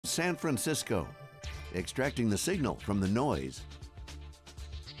San Francisco, extracting the signal from the noise.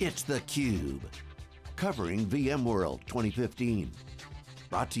 It's theCUBE, covering VMworld 2015.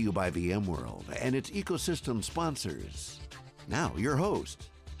 Brought to you by VMworld and its ecosystem sponsors. Now your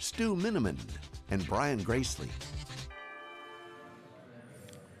hosts, Stu Miniman and Brian Gracely.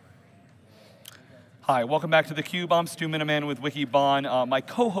 Hi, welcome back to theCUBE. I'm Stu Miniman with Wikibon. My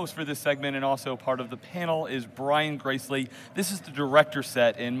co-host for this segment and also part of the panel is Brian Gracely. This is the director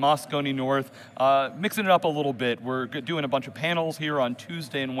set in Moscone North. Mixing it up a little bit. We're doing a bunch of panels here on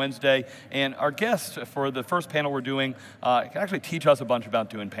Tuesday and Wednesday, and our guest for the first panel we're doing can actually teach us a bunch about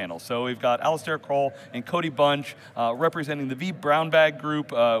doing panels. So we've got Alastair Cooke and Cody Bunch representing the vBrownBag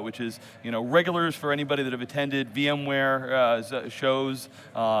group, which is regulars for anybody that have attended VMware shows,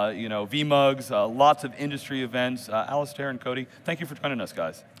 vMugs, lots of industry events. Alastair and Cody, thank you for joining us,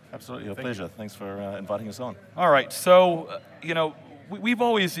 guys. Absolutely, a pleasure. Thanks for inviting us on. All right, so, we've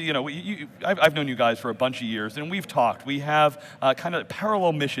always, I've known you guys for a bunch of years, and we've talked. We have kind of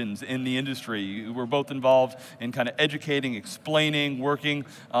parallel missions in the industry. We're both involved in kind of educating, explaining, working.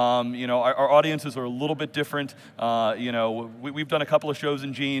 Our audiences are a little bit different. We've done a couple of shows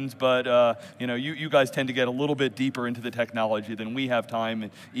in jeans, but you guys tend to get a little bit deeper into the technology than we have time,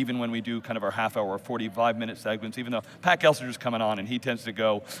 and even when we do kind of our half-hour, 45-minute segments, even though Pat Gelsinger's coming on, and he tends to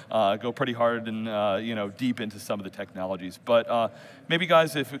go pretty hard and deep into some of the technologies. But maybe,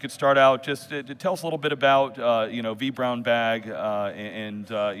 guys, if we could start out, just tell us a little bit about vBrownBag and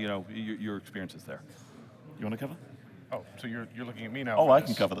your experiences there. You want to cover? Oh, so you're looking at me now. Oh, I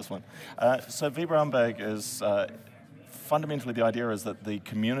can cover this one. So vBrownBag is fundamentally the idea is that the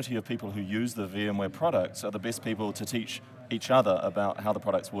community of people who use the VMware products are the best people to teach each other about how the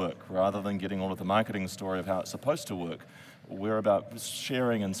products work, rather than getting all of the marketing story of how it's supposed to work. We're about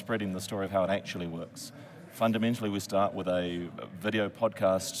sharing and spreading the story of how it actually works. Fundamentally, we start with a video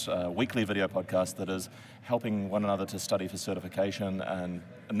podcast, weekly video podcast that is helping one another to study for certification, and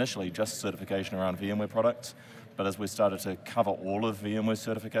initially just certification around VMware products. But as we started to cover all of VMware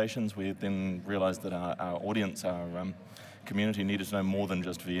certifications, we then realized that our audience, our community needed to know more than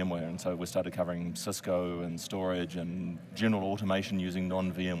just VMware, and so we started covering Cisco and storage and general automation using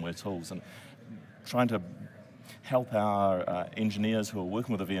non-VMware tools, and trying to help our engineers who are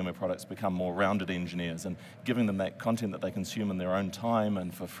working with the VMware products become more rounded engineers, and giving them that content that they consume in their own time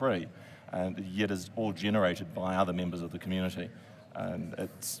and for free, and yet is all generated by other members of the community. And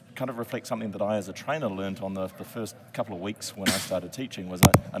it kind of reflects something that I, as a trainer, learned on the first couple of weeks when I started teaching. Was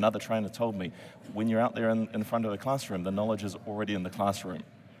another trainer told me, when you're out there in front of a classroom, the knowledge is already in the classroom.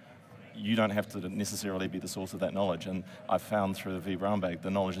 You don't have to necessarily be the source of that knowledge, and I've found through the vBrownBag, the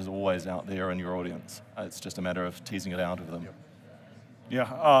knowledge is always out there in your audience. It's just a matter of teasing it out of them.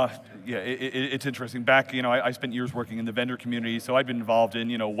 Yeah, it's interesting. Back, I spent years working in the vendor community, so I've been involved in,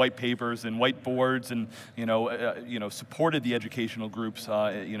 white papers and whiteboards, and supported the educational groups,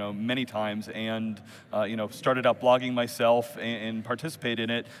 many times, and started out blogging myself and participated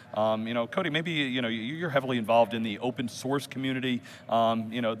in it. Cody, maybe you're heavily involved in the open source community.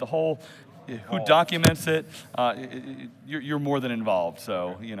 The whole who documents it, you're more than involved,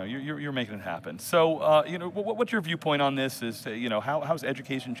 so you're making it happen. So what's your viewpoint on this? Is how's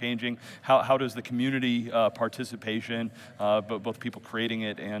education changing? How does the community participation, both people creating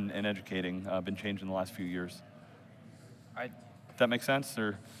it and educating, been changed in the last few years? Does that make sense,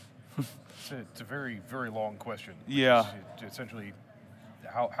 or? It's a very, very long question. Yeah. Essentially,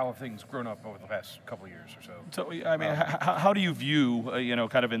 how have things grown up over the past couple of years or so? So, I mean, how do you view,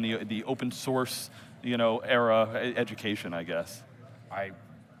 kind of in the open source, era, education, I guess? I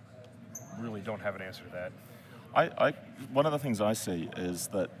really don't have an answer to that. One of the things I see is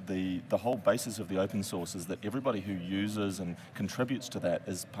that the whole basis of the open source is that everybody who uses and contributes to that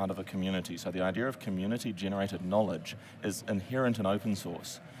is part of a community. So the idea of community-generated knowledge is inherent in open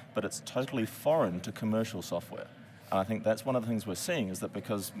source, but it's totally foreign to commercial software. And I think that's one of the things we're seeing, is that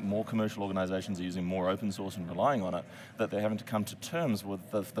because more commercial organizations are using more open source and relying on it, that they're having to come to terms with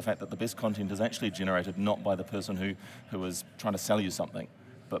the fact that the best content is actually generated not by the person who is trying to sell you something,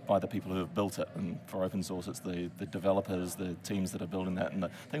 but by the people who have built it. And for open source, it's the developers, the teams that are building that, and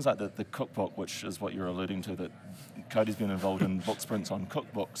things like the cookbook, which is what you're alluding to, that Cody's been involved in book sprints on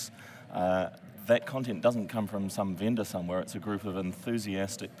cookbooks. That content doesn't come from some vendor somewhere. It's a group of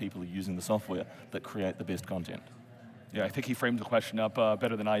enthusiastic people using the software that create the best content. Yeah, I think he framed the question up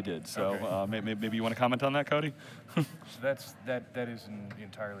better than I did. So okay. Maybe you want to comment on that, Cody? So that is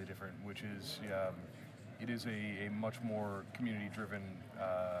entirely different, which is it is a much more community-driven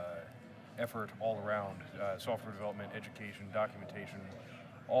effort all around. Software development, education, documentation,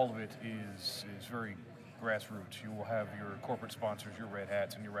 all of it is very grassroots. You will have your corporate sponsors, your Red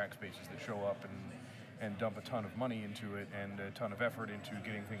Hats and your Rackspaces that show up and dump a ton of money into it and a ton of effort into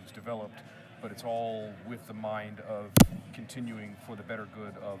getting things developed, but it's all with the mind of continuing for the better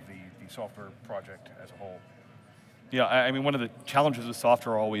good of the software project as a whole. Yeah, I mean, one of the challenges with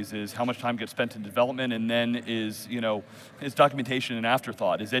software always is how much time gets spent in development, and then is documentation an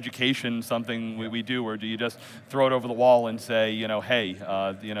afterthought? Is education something we do, or do you just throw it over the wall and say, hey,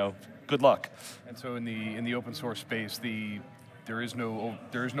 good luck? And so in the open source space, there is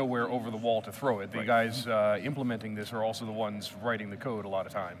nowhere over the wall to throw it. The guys implementing this are also the ones writing the code a lot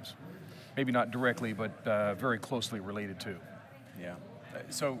of times. Maybe not directly, but very closely related to. Yeah.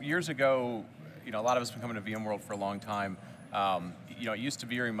 So years ago, a lot of us have been coming to VMworld for a long time. It used to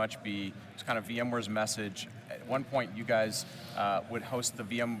very much be just kind of VMware's message. At one point, you guys would host the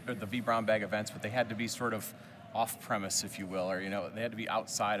vBrownBag events, but they had to be sort of off-premise, if you will, or they had to be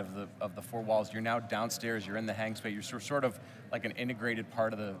outside of the four walls. You're now downstairs. You're in the hang space. You're sort of like an integrated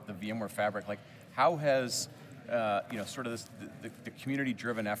part of the VMware fabric. Like, how has sort of the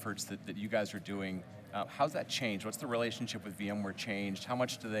community-driven efforts that you guys are doing? How's that changed? What's the relationship with VMware changed? How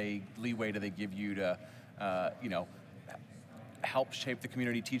much leeway do they give you to, help shape the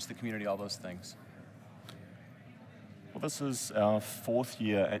community, teach the community, all those things? Well, this is our 4th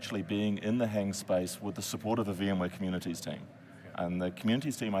year actually being in the hang space with the support of the VMware Communities team. And the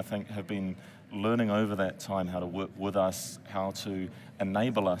Communities team, I think, have been learning over that time how to work with us, how to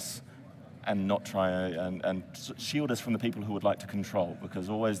enable us and not try and shield us from the people who would like to control, because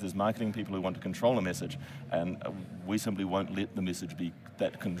always there's marketing people who want to control a message, and we simply won't let the message be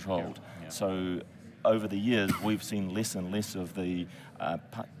that controlled. Yeah. So over the years, we've seen less and less of the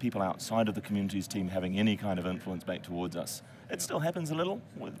people outside of the communities team having any kind of influence back towards us. It still happens a little.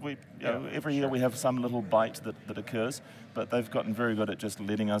 Every year we have some little bite that occurs, but they've gotten very good at just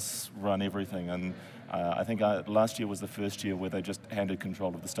letting us run everything. And I think last year was the first year where they just handed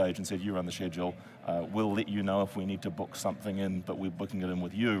control of the stage and said, you run the schedule. We'll let you know if we need to book something in, but we're booking it in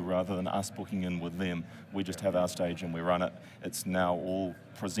with you rather than us booking in with them. We just have our stage and we run it. It's now all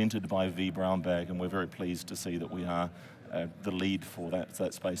presented by vBrownBag, and we're very pleased to see that we are the lead for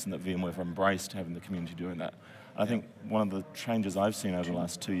that space, and that VMware have embraced having the community doing that. I think one of the changes I've seen over the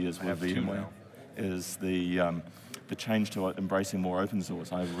last 2 years with VMware is the change to embracing more open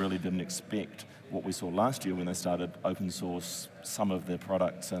source. I really didn't expect what we saw last year when they started open source some of their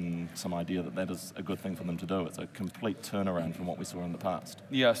products, and some idea that is a good thing for them to do. It's a complete turnaround from what we saw in the past.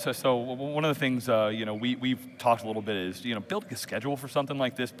 Yeah, so one of the things we've talked a little bit is building a schedule for something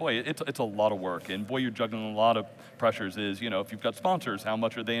like this. Boy, it's a lot of work, and boy, you're juggling a lot of pressures. If you've got sponsors, how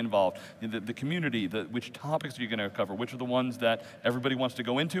much are they involved? The community, which topics are you going to cover? Which are the ones that everybody wants to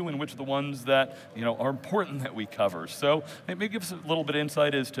go into, and which are the ones that are important that we cover? So maybe give us a little bit of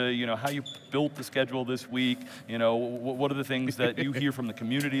insight as to how you built the schedule this week. What are the things that you hear from the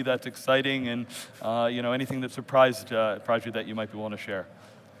community that's exciting, and anything that surprised you that you might be willing to share?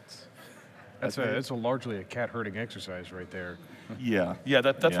 It's largely a cat herding exercise right there. Yeah.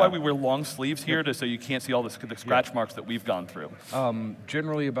 That's why we wear long sleeves here, so you can't see all the scratch marks that we've gone through.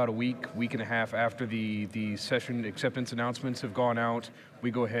 Generally about a week and a half after the session acceptance announcements have gone out, we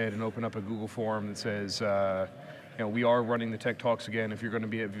go ahead and open up a Google form that says, we are running the Tech Talks again. If you're going to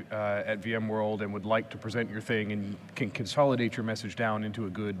be at VMworld and would like to present your thing and can consolidate your message down into a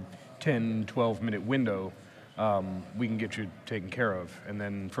good 10, 12-minute window, we can get you taken care of. And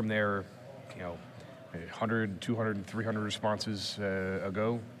then from there, 100, 200, 300 responses a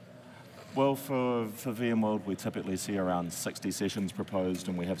go. Well, for VMworld, we typically see around 60 sessions proposed,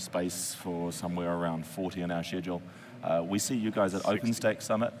 and we have space for somewhere around 40 in our schedule. We see you guys at OpenStack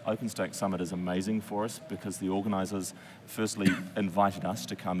Summit. OpenStack Summit is amazing for us because the organizers firstly invited us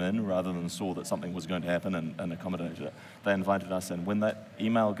to come in rather than saw that something was going to happen and accommodated it. They invited us in. When that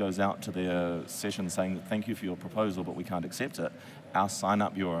email goes out to their session saying, thank you for your proposal, but we can't accept it, our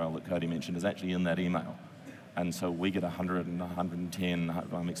sign-up URL that Cody mentioned is actually in that email. And so we get 100 and 110,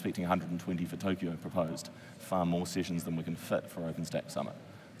 I'm expecting 120 for Tokyo proposed, far more sessions than we can fit for OpenStack Summit.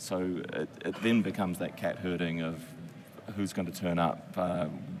 So it then becomes that cat herding of who's going to turn up,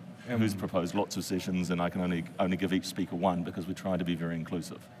 who's proposed lots of sessions, and I can only give each speaker one because we try to be very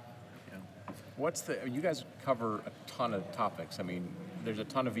inclusive. Yeah. You guys cover a ton of topics. I mean, there's a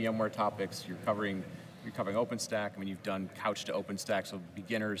ton of VMware topics. You're covering OpenStack. I mean, you've done couch to OpenStack, so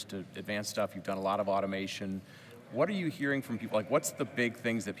beginners to advanced stuff. You've done a lot of automation. What are you hearing from people? Like, what's the big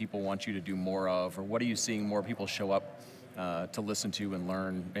things that people want you to do more of, or what are you seeing more people show up to listen to and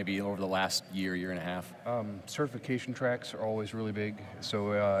learn maybe over the last year and a half? Certification tracks are always really big.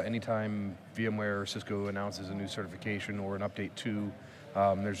 So anytime VMware or Cisco announces a new certification or an update to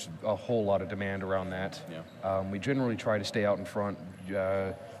There's a whole lot of demand around that. Yeah. We generally try to stay out in front.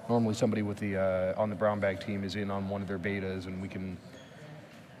 Normally somebody with the on the VMware team is in on one of their betas, and we can,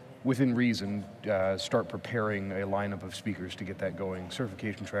 within reason, start preparing a lineup of speakers to get that going.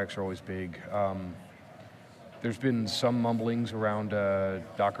 Certification tracks are always big. There's been some mumblings around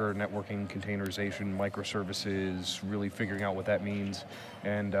Docker networking, containerization, microservices, really figuring out what that means.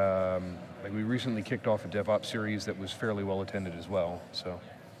 And like we recently kicked off a DevOps series that was fairly well attended as well. So,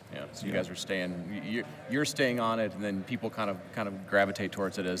 yeah. So you guys are staying. You're staying on it, and then people kind of gravitate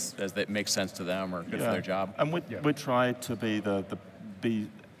towards it as that makes sense to them or good for their job. And we try to be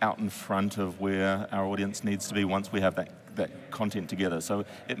out in front of where our audience needs to be once we have that content together. So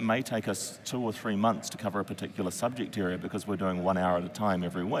it may take us 2 or 3 months to cover a particular subject area because we're doing 1 hour at a time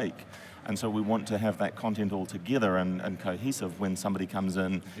every week. And so we want to have that content all together and cohesive when somebody comes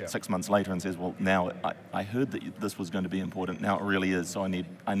in 6 months later and says, well, now I heard that this was going to be important, now it really is, so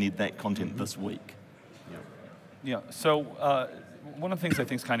I need that content this week. Yeah, so one of the things I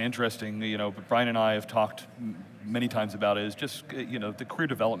think is kind of interesting, but Brian and I have talked many times about it, is just the career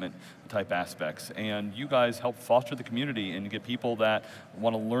development type aspects. And you guys help foster the community and get people that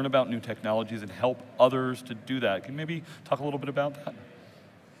want to learn about new technologies and help others to do that. Can you maybe talk a little bit about that?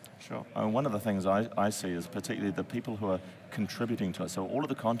 Sure. One of the things I see is particularly the people who are contributing to us. So all of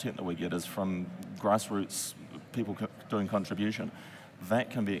the content that we get is from grassroots people doing contribution.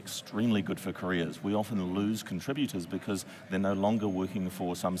 That can be extremely good for careers. We often lose contributors because they're no longer working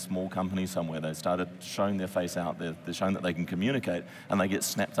for some small company somewhere. They started showing their face out there, they're showing that they can communicate, and they get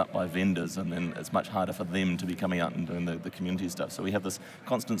snapped up by vendors, and then it's much harder for them to be coming out and doing the community stuff. So we have this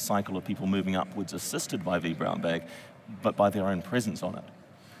constant cycle of people moving upwards assisted by vBrownBag, but by their own presence on it.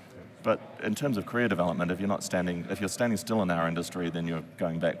 But in terms of career development, if you're standing still in our industry, then you're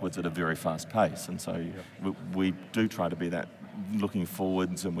going backwards at a very fast pace. And so we do try to be that looking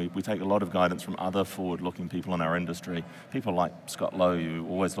forwards, and we take a lot of guidance from other forward-looking people in our industry. People like Scott Lowe, you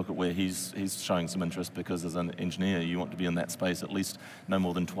always look at where he's showing some interest, because as an engineer, you want to be in that space at least no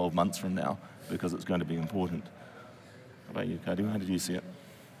more than 12 months from now, because it's going to be important. How about you, Cody? How did you see it?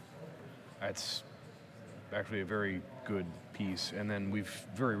 That's actually a very good piece. And then we've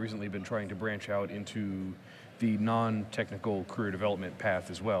very recently been trying to branch out into the non-technical career development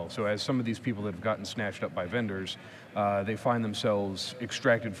path as well. So as some of these people that have gotten snatched up by vendors, they find themselves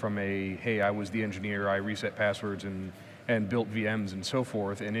extracted from a, hey, I was the engineer, I reset passwords and built VMs and so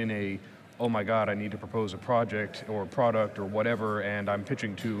forth, and in a, oh my God, I need to propose a project or a product or whatever, and I'm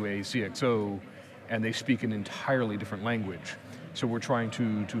pitching to a CXO, and they speak an entirely different language. So we're trying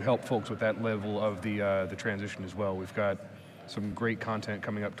to help folks with that level of the transition as well. We've got some great content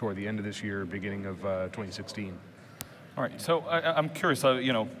coming up toward the end of this year, beginning of 2016. All right, so I'm curious,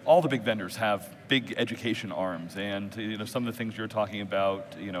 all the big vendors have big education arms, and some of the things you're talking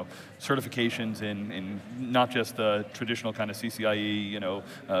about, certifications in not just the traditional kind of CCIE,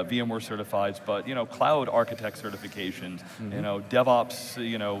 VMware certifieds, but cloud architect certifications, DevOps,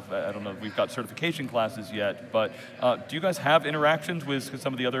 I don't know if we've got certification classes yet, but do you guys have interactions with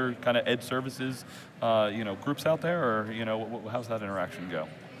some of the other kind of ed services, groups out there, or how's that interaction go?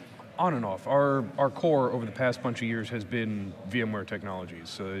 On and off. Our core over the past bunch of years has been VMware technologies.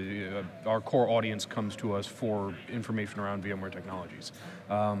 So our core audience comes to us for information around VMware technologies.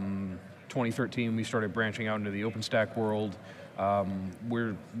 2013, we started branching out into the OpenStack world.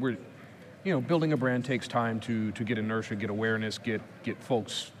 We're building a brand takes time to get inertia, get awareness, get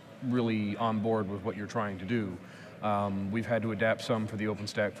folks really on board with what you're trying to do. We've had to adapt some for the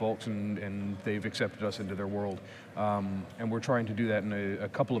OpenStack folks, and they've accepted us into their world. And we're trying to do that in a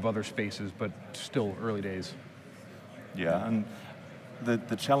couple of other spaces, but still early days. Yeah, and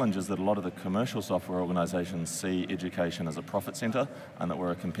the challenge is that a lot of the commercial software organizations see education as a profit center, and that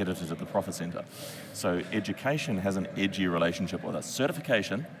we're a competitor to the profit center. So education has an edgy relationship with us.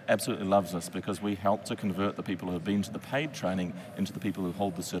 Certification absolutely loves us because we help to convert the people who have been to the paid training into the people who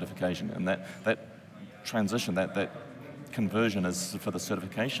hold the certification. And that transition, that conversion is, for the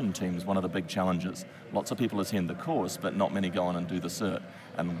certification teams, one of the big challenges. Lots of people attend the course, but not many go on and do the cert,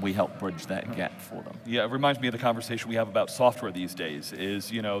 and we help bridge that gap for them. Yeah, it reminds me of the conversation we have about software these days, is,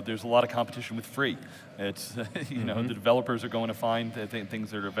 there's a lot of competition with free. It's, the developers are going to find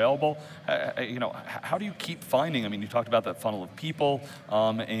things that are available. How do you keep finding, you talked about that funnel of people,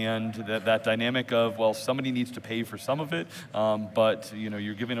 and that dynamic of, well, somebody needs to pay for some of it, but,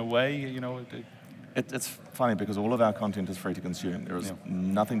 you're giving away, It's funny because all of our content is free to consume. There is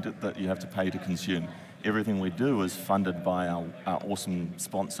nothing that you have to pay to consume. Everything we do is funded by our awesome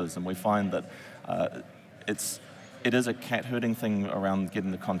sponsors, and we find that it's it is a cat herding thing around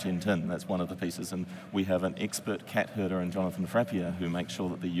getting the content in. That's one of the pieces, and we have an expert cat herder in Jonathan Frappier who makes sure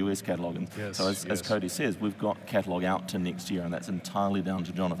that the US catalog, and so as Cody says, we've got catalog out to next year, and that's entirely down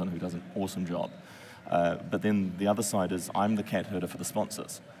to Jonathan, who does an awesome job. But then the other side is I'm the cat herder for the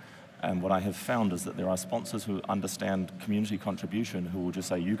sponsors. And what I have found is that there are sponsors who understand community contribution who will just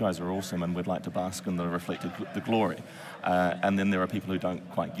say, you guys are awesome and we'd like to bask in the glory. And then there are people who don't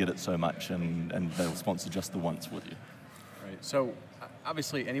quite get it so much and they'll sponsor just the once with you. Right, so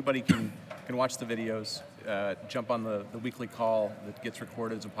obviously anybody can watch the videos, jump on the weekly call that gets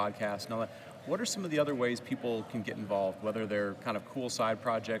recorded as a podcast and all that. What are some of the other ways people can get involved, whether they're kind of cool side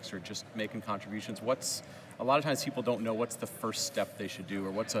projects or just making contributions? A lot of times people don't know what's the first step they should do, or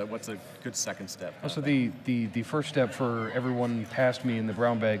what's a good second step. So the first step for everyone past me in the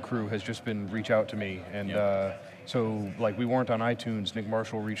VMware crew has just been reach out to me. And so like we weren't on iTunes, Nick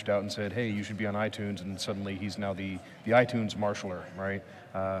Marshall reached out and said, hey, you should be on iTunes, and suddenly he's now the iTunes marshaller, right?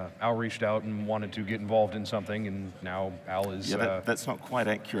 Al reached out and wanted to get involved in something, and now Al is... Yeah, that's not quite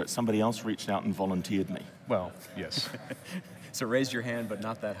accurate. Somebody else reached out and volunteered me. Well, yes. So raise your hand, but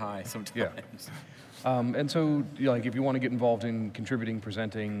not that high sometimes. Yeah. And so, like, if you want to get involved in contributing,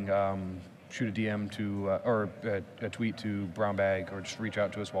 presenting, shoot a DM to, or a tweet to VBrownBag, or just reach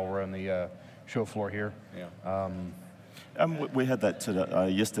out to us while we're on the show floor here. Yeah. We had that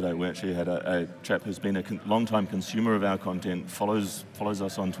yesterday. We actually had a chap who's been a long-time consumer of our content, follows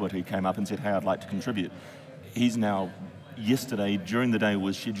us on Twitter. He came up and said, hey, I'd like to contribute. He's now, yesterday, during the day,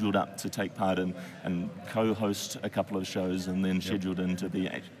 was scheduled up to take part in and co-host a couple of shows, and then scheduled in to be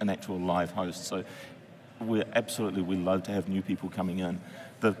an actual live host. So we love to have new people coming in.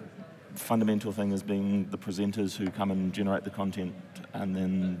 The fundamental thing is being the presenters who come and generate the content, and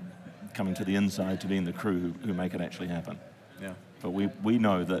then coming to the inside to being the crew who make it actually happen. Yeah. But we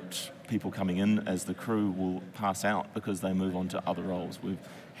know that people coming in as the crew will pass out because they move on to other roles. We've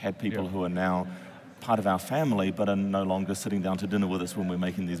had people who are now part of our family, but are no longer sitting down to dinner with us when we're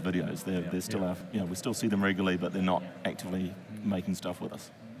making these videos. They're still we still see them regularly, but they're not actively making stuff with us.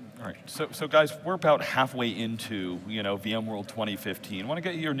 All right, so guys, we're about halfway into VMworld 2015. I want to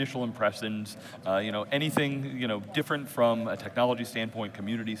get your initial impressions. Anything different from a technology standpoint,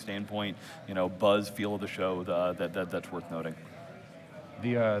 community standpoint, buzz, feel of the show that's worth noting.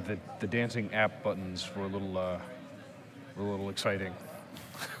 The dancing app buttons were a little exciting.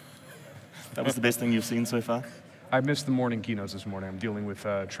 That was the best thing you've seen so far? I missed the morning keynotes this morning. I'm dealing with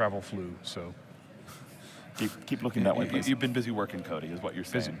travel flu, so. Keep looking that way, please. You've been busy working, Cody, is what you're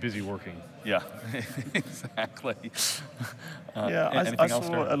saying. Busy working. Yeah, exactly. I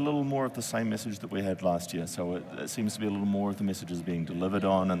saw a little more of the same message that we had last year, so it seems to be a little more of the messages being delivered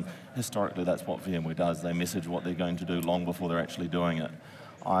on, and historically that's what VMware does. They message what they're going to do long before they're actually doing it.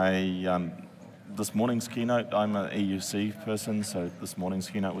 This morning's keynote, I'm an EUC person, so this morning's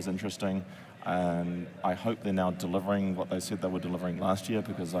keynote was interesting. And I hope they're now delivering what they said they were delivering last year,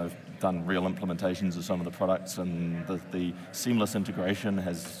 because I've done real implementations of some of the products, and the seamless integration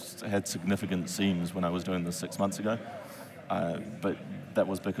has had significant seams when I was doing this 6 months ago. But that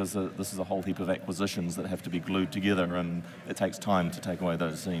was because this is a whole heap of acquisitions that have to be glued together, and it takes time to take away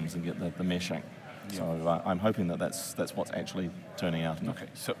those seams and get the meshing. Yeah. So I'm hoping that's what's actually turning out. Okay,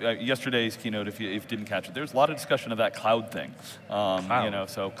 so yesterday's keynote, if you didn't catch it, there's a lot of discussion of that cloud thing.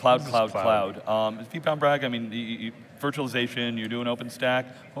 So cloud. vBrownBag, I mean, virtualization, you're doing OpenStack.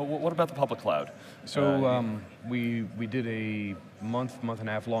 Well, what about the public cloud? So we did a month and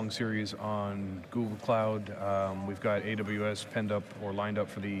a half long series on Google Cloud. We've got AWS penned up or lined up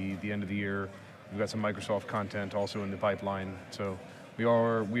for the end of the year. We've got some Microsoft content also in the pipeline. So we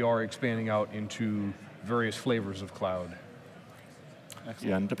are expanding out into various flavors of cloud. Excellent.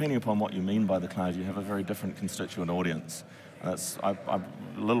 Yeah, and depending upon what you mean by the cloud, you have a very different constituent audience. A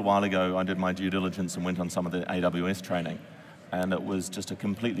little while ago, I did my due diligence and went on some of the AWS training, and it was just a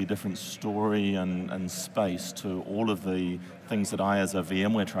completely different story and space to all of the things that I, as a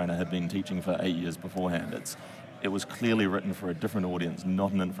VMware trainer, had been teaching for 8 years beforehand. It was clearly written for a different audience,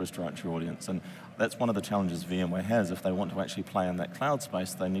 not an infrastructure audience. And that's one of the challenges VMware has. If they want to actually play in that cloud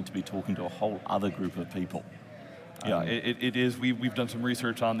space, they need to be talking to a whole other group of people. Yeah, it is. We've done some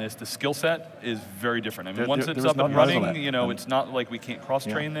research on this. The skill set is very different. I mean, once it's up and running, it's not like we can't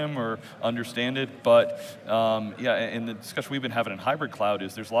cross-train them or understand it. But and the discussion we've been having in hybrid cloud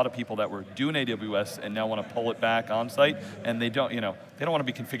is there's a lot of people that were doing AWS and now want to pull it back on site, and they they don't want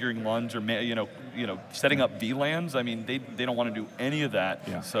to be configuring LUNs or setting up VLANs. I mean, they don't want to do any of that.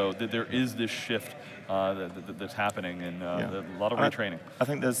 Yeah. So there is this shift that's happening, and a lot of retraining. I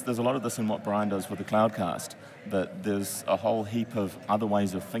think there's a lot of this in what Brian does with the Cloudcast, that there's a whole heap of other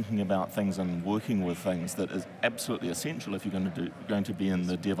ways of thinking about things and working with things that is absolutely essential if you're going to be in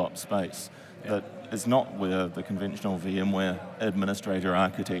the DevOps space. Yeah. That is not where the conventional VMware administrator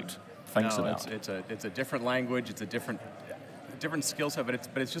architect thinks about. It's a different language. It's a different skill set, but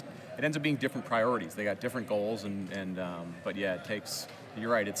it ends up being different priorities. They got different goals, but yeah, it takes.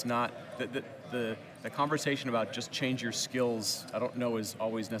 You're right. It's not the conversation about just change your skills. I don't know is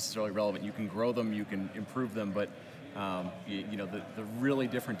always necessarily relevant. You can grow them, you can improve them, but the really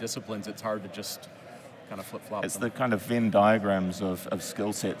different disciplines, it's hard to just kind of flip-flop It's them. the kind of Venn diagrams of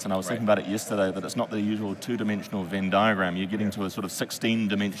skill sets, and I was thinking about it yesterday, that it's not the usual two-dimensional Venn diagram. You're getting to a sort of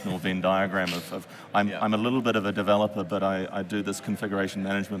 16-dimensional Venn diagram of I'm a little bit of a developer, but I do this configuration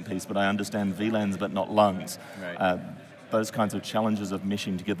management piece, but I understand VLANs but not LUNs. Right. Those kinds of challenges of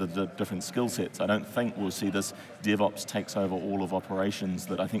meshing together the different skill sets. I don't think we'll see this DevOps takes over all of operations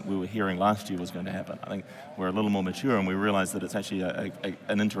that I think we were hearing last year was going to happen. I think we're a little more mature and we realize that it's actually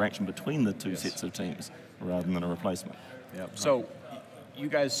an interaction between the two sets of teams rather than a replacement. Yep. So you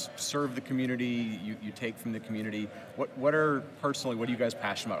guys serve the community, you take from the community. What are you guys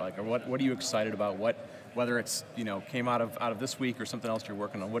passionate about? Like, or what are you excited about? Whether it's came out of this week or something else you're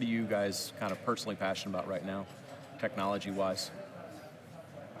working on, what are you guys kind of personally passionate about right now, technology-wise?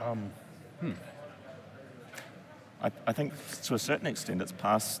 I think to a certain extent it's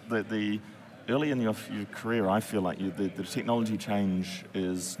past the early in your career. I feel like the technology change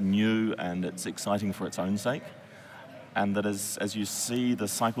is new and it's exciting for its own sake. And that as you see the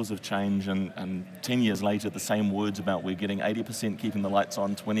cycles of change and 10 years later the same words about we're getting 80% keeping the lights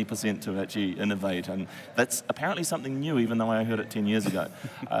on, 20% to actually innovate, and that's apparently something new even though I heard it 10 years ago.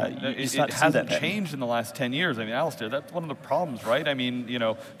 It hasn't changed in the last 10 years. I mean, Alastair, that's one of the problems, right? I mean,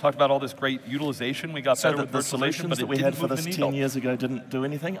 talked about all this great utilization. We got better with virtualization, solutions but that we had for this 10 years ago didn't do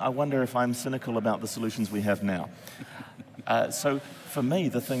anything. I wonder if I'm cynical about the solutions we have now. So for me,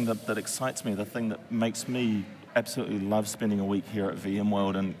 the thing that excites me, the thing that makes me absolutely love spending a week here at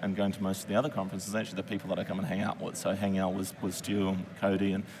VMworld and going to most of the other conferences, actually the people that I come and hang out with. So hang out with Stu and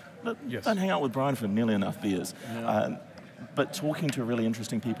Cody, and don't hang out with Brian for nearly enough beers. No. But talking to really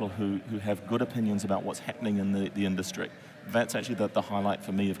interesting people who have good opinions about what's happening in the industry. That's actually the highlight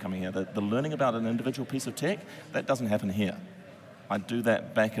for me of coming here. The learning about an individual piece of tech, that doesn't happen here. I do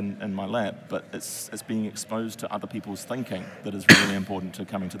that back in my lab, but it's being exposed to other people's thinking that is really important to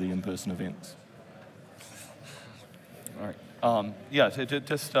coming to the in-person events. All right.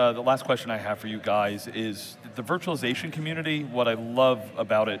 Just the last question I have for you guys is the virtualization community. What I love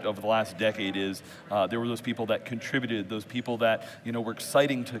about it over the last decade is there were those people that contributed, those people that were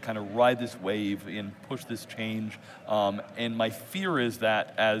exciting to kind of ride this wave and push this change. And my fear is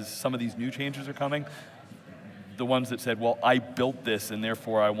that as some of these new changes are coming, the ones that said, well, I built this and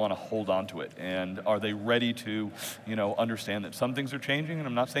therefore I want to hold on to it. And are they ready to, understand that some things are changing? And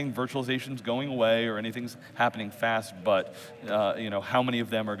I'm not saying virtualization's going away or anything's happening fast, but how many of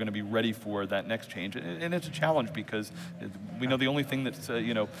them are going to be ready for that next change? And it's a challenge because we know the only thing that's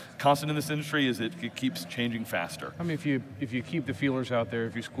constant in this industry is it keeps changing faster. I mean, if you keep the feelers out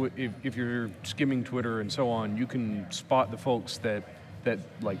there, if you're skimming Twitter and so on, you can spot the folks that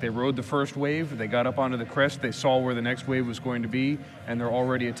like they rode the first wave, they got up onto the crest, they saw where the next wave was going to be, and they're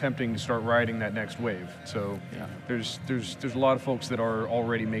already attempting to start riding that next wave. So there's a lot of folks that are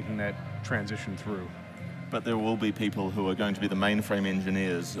already making that transition through. But there will be people who are going to be the mainframe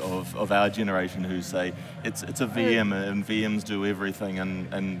engineers of our generation who say, it's a VM and VMs do everything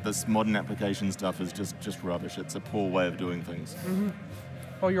and this modern application stuff is just rubbish. It's a poor way of doing things. Mm-hmm.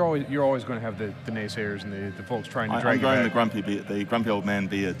 Well, you're always going to have the naysayers and the folks trying to drag you I'm back. growing the grumpy old man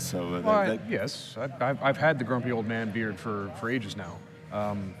beard. So yes, I've had the grumpy old man beard for ages now.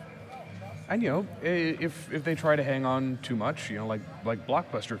 And if they try to hang on too much, like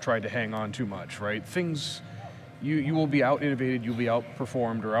Blockbuster tried to hang on too much, right? Things, you will be out innovated, you'll be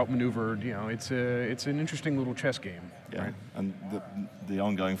outperformed or outmaneuvered. It's an interesting little chess game. Yeah, right? and the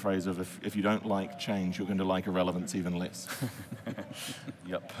ongoing phrase of if you don't like change, you're going to like irrelevance even less.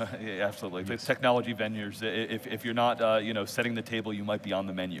 Yep, yeah, absolutely. The technology vendors, if you're not setting the table, you might be on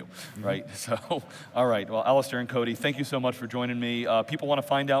the menu, right? So, all right, well, Alastair and Cody, thank you so much for joining me. People want to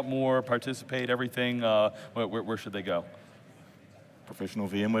find out more, participate, everything, where should they go?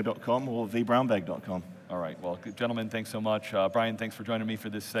 ProfessionalVMware.com or vBrownBag.com. All right, well, gentlemen, thanks so much. Brian, thanks for joining me for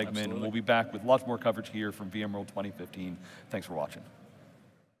this segment. Absolutely. We'll be back with lots more coverage here from VMworld 2015. Thanks for watching.